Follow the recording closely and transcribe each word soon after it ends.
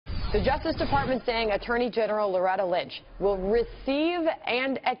The Justice Department saying Attorney General Loretta Lynch will receive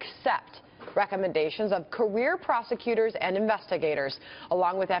and accept recommendations of career prosecutors and investigators,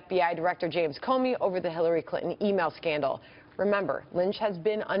 along with FBI Director James Comey over the Hillary Clinton email scandal. Remember, Lynch has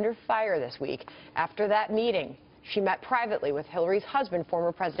been under fire this week after that meeting. She met privately with Hillary's husband,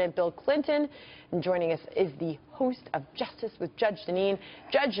 former President Bill Clinton. And joining us is the host of Justice with Judge Jeanine.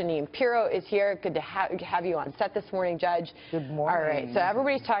 Judge Jeanine Pirro is here. Good to have you on set this morning, Judge. Good morning. All right, so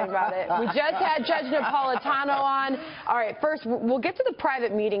everybody's talking about it. We just had Judge Napolitano on. All right, first, we'll get to the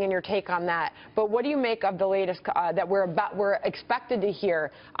private meeting and your take on that. But what do you make of the latest that we're expected to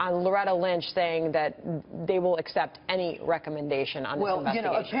hear on Loretta Lynch saying that they will accept any recommendation on this investigation?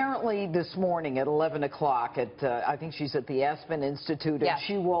 Well, you know, apparently this morning at 11 o'clock at, I think she's at the Aspen Institute, yes.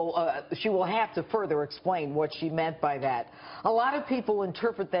 and she will have to further explain what she meant by that. A lot of people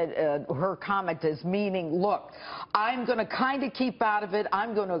interpret that her comment as meaning, look, I'm going to kind of keep out of it.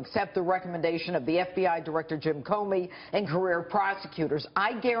 I'm going to accept the recommendation of the FBI Director Jim Comey and career prosecutors.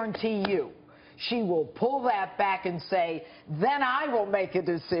 I guarantee you, she will pull that back and say, then I will make a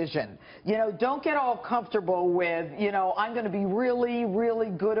decision. You know, don't get all comfortable with, you know, I'm going to be really, really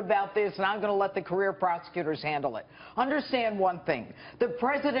good about this and I'm going to let the career prosecutors handle it. Understand one thing. The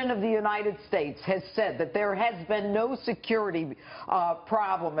President of the United States has said that there has been no security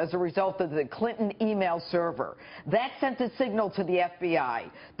problem as a result of the Clinton email server. That sent a signal to the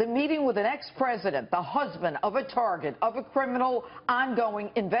FBI. The meeting with an ex-president, the husband of a target of a criminal ongoing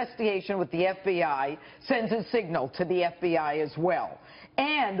investigation with the FBI, sends a signal to the FBI as well.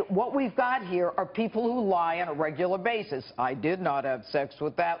 And what we've got here are people who lie on a regular basis. I did not have sex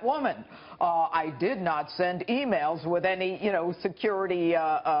with that woman. I did not send emails with any, you know, security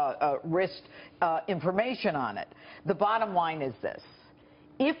risk information on it. The bottom line is this.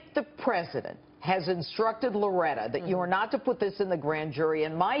 If the president has instructed Loretta that you are not to put this in the grand jury,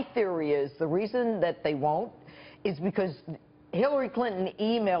 and my theory is the reason that they won't is because Hillary Clinton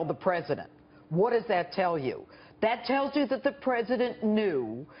emailed the president. What does that tell you? That tells you that the president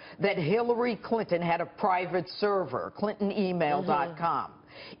knew that Hillary Clinton had a private server, clintonemail.com.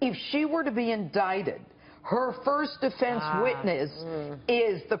 If she were to be indicted, her first defense witness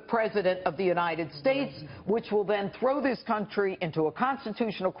is the President of the United States, which will then throw this country into a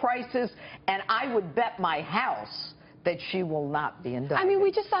constitutional crisis, and I would bet my house that she will not be indicted. I mean,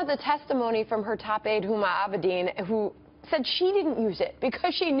 we just saw the testimony from her top aide, Huma Abedin, who said she didn't use it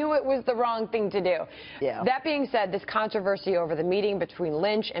because she knew it was the wrong thing to do. Yeah. That being said, this controversy over the meeting between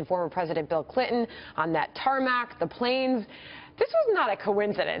Lynch and former President Bill Clinton on that tarmac, the planes, this was not a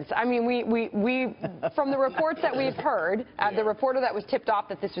coincidence. I mean, we from the reports that we've heard, the reporter that was tipped off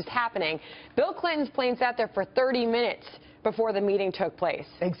that this was happening, Bill Clinton's plane sat there for 30 minutes before the meeting took place.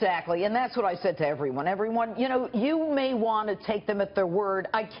 Exactly, and that's what I said to everyone. Everyone, you know, you may want to take them at their word.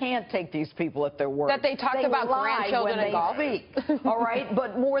 I can't take these people at their word. That they talked about grandchildren and golf. Speak. All right,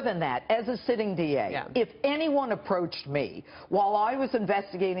 but more than that, as a sitting DA, if anyone approached me while I was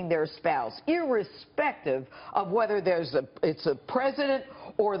investigating their spouse, irrespective of whether it's a president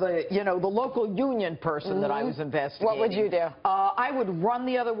or the, you know, the local union person that I was investigating, what would you do? I would run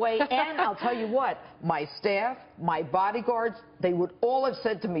the other way, and I'll tell you what, my staff, my bodyguards, they would all have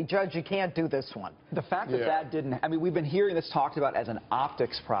said to me, Judge, you can't do this one. The fact that that didn't, I mean, we've been hearing this talked about as an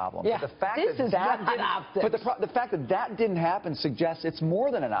optics problem. Yeah, but the fact this is not optics. But the fact that that didn't happen suggests it's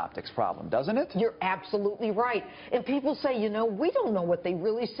more than an optics problem, doesn't it? You're absolutely right. And people say, you know, we don't know what they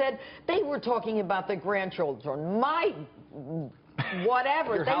really said. They were talking about their grandchildren. My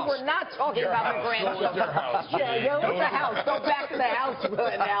whatever. They were not talking about the grandchildren. Yeah, with the house. Go back to the house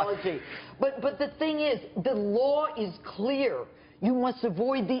analogy. But the thing is, the law is clear. You must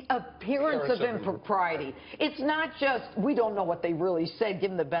avoid the appearance of impropriety. It's not just, we don't know what they really said, give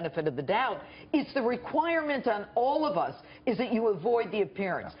them the benefit of the doubt. It's the requirement on all of us is that you avoid the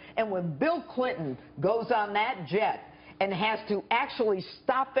appearance. And when Bill Clinton goes on that jet and has to actually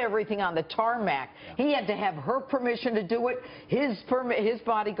stop everything on the tarmac, he had to have her permission to do it, his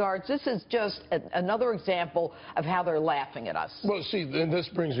bodyguards. This is just another example of how they're laughing at us. Well, see, and this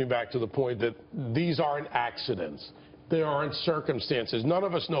brings me back to the point that these aren't accidents. There aren't circumstances. None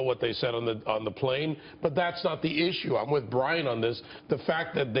of us know what they said on the plane, but that's not the issue. I'm with Brian on this. The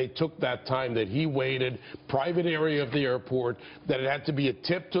fact that they took that time, that he waited, private area of the airport, that it had to be a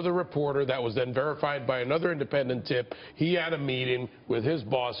tip to the reporter that was then verified by another independent tip. He had a meeting with his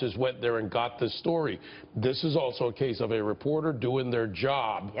bosses, went there and got this story. This is also a case of a reporter doing their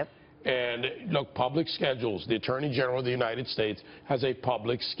job. Yep. And look, public schedules. The Attorney General of the United States has a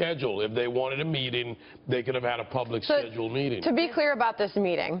public schedule. If they wanted a meeting, they could have had a public scheduled meeting. To be clear about this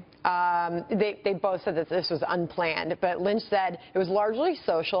meeting, they both said that this was unplanned, but Lynch said it was largely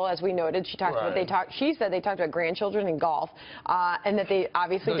social, as we noted. She talked about she said they talked about grandchildren and golf, and that they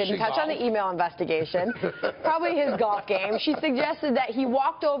obviously didn't touch on the email investigation, probably his golf game. She suggested that he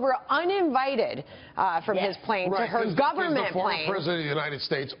walked over uninvited from his plane to her government the former plane. President of the United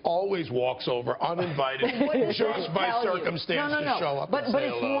States always walks over uninvited just by circumstance to show up. But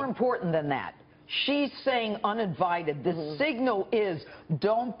it's more important than that. She's saying uninvited. The signal is,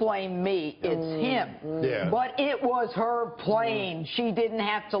 don't blame me, it's him. Yeah. But it was her plane. She didn't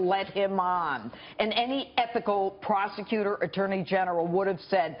have to let him on. And any ethical prosecutor, attorney general would have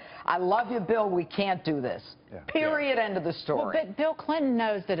said, I love you, Bill, we can't do this. Period, end of the story. Well, but Bill Clinton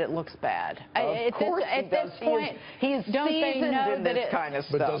knows that it looks bad. Of course at this point, he is seasoned in this kind of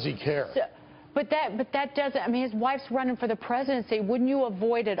stuff. But does he care? But that doesn't, I mean, his wife's running for the presidency. Wouldn't you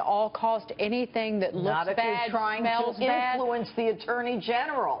avoid at all cost anything that looks Not if bad, you're trying smells to bad? influence the attorney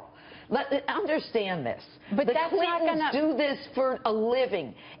general. Understand this. But the that's not Clintons gonna do this for a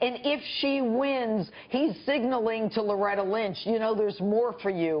living. And if she wins, he's signaling to Loretta Lynch, you know, there's more for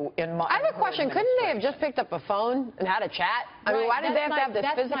you in my... I have a question. Couldn't they have just picked up a phone and had a chat? I mean, why did they have to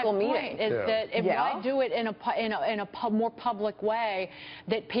have this physical meeting? Is that if why do it in a more public way,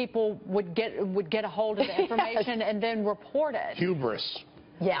 that people would get a hold of the information and then report it? Hubris.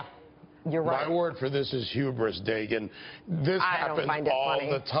 Yeah. You're right. My word for this is hubris, Dagan. This happens all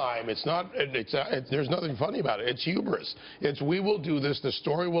the time. It's not. There's nothing funny about it. It's hubris. It's we will do this. The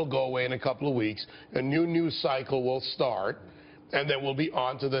story will go away in a couple of weeks. A new news cycle will start. And then we'll be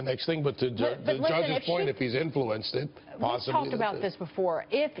on to the next thing. But to the judge's point, if he's influenced it, possibly. We've talked about this before.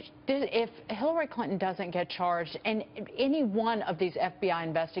 If Hillary Clinton doesn't get charged, and any one of these FBI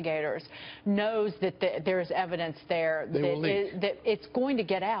investigators knows that there is evidence there that it's going to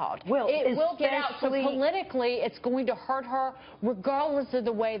get out. Well, it will get out. So politically, it's going to hurt her, regardless of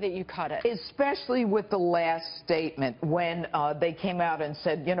the way that you cut it. Especially with the last statement when they came out and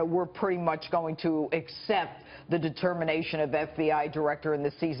said, you know, we're pretty much going to accept the determination of FBI director and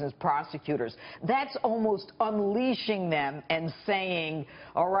the season's prosecutors. That's almost unleashing them and saying,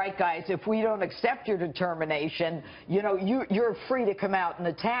 all right, guys, if we don't accept your determination, you know, you're free to come out and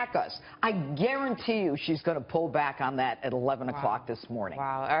attack us. I guarantee you she's going to pull back on that at 11 o'clock this morning.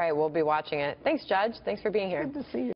 Wow. All right, we'll be watching it. Thanks, Judge. Thanks for being here. Good to see you.